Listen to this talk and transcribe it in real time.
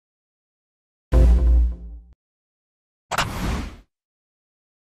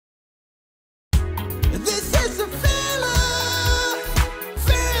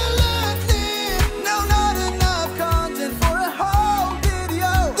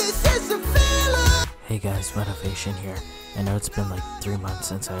Hey guys, Motivation here. I know it's been like 3 months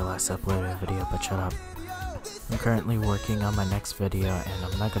since I last uploaded a video, but shut up. I'm currently working on my next video and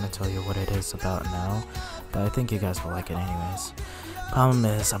I'm not going to tell you what it is about now, but I think you guys will like it anyways. Problem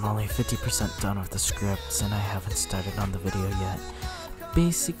is, I'm only 50% done with the scripts and I haven't started on the video yet.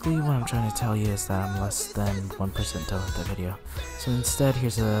 Basically, what I'm trying to tell you is that I'm less than 1% done with the video. So instead,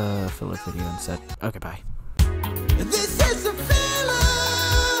 here's a filler video instead. Okay, bye. This is a filler.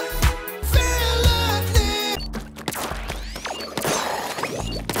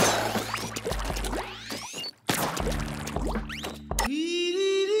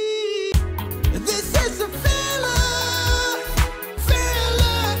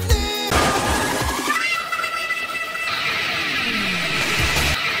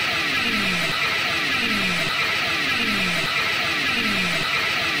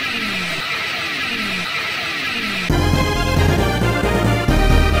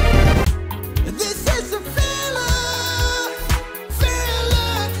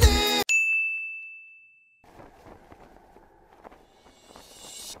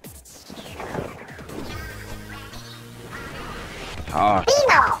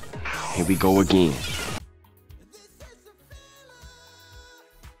 Here we go again.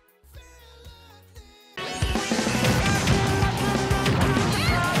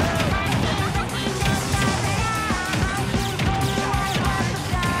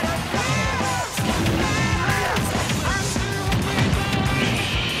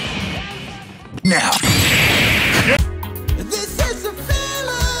 Now.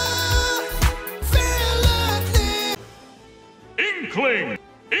 Inkling!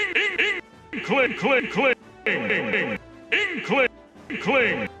 Inkling! Inkling! Inkling! Inkling!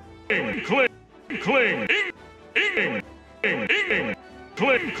 Inkling! Inkling! Inkling! Inkling! Inkling!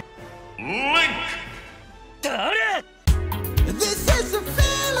 Inkling! Link! This is a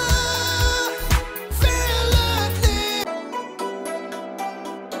filler!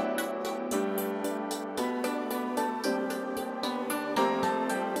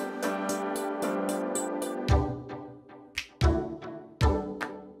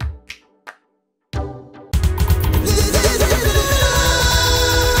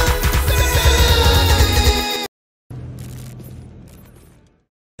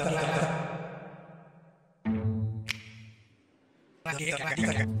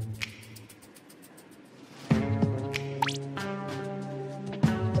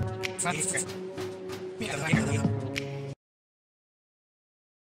 Mira,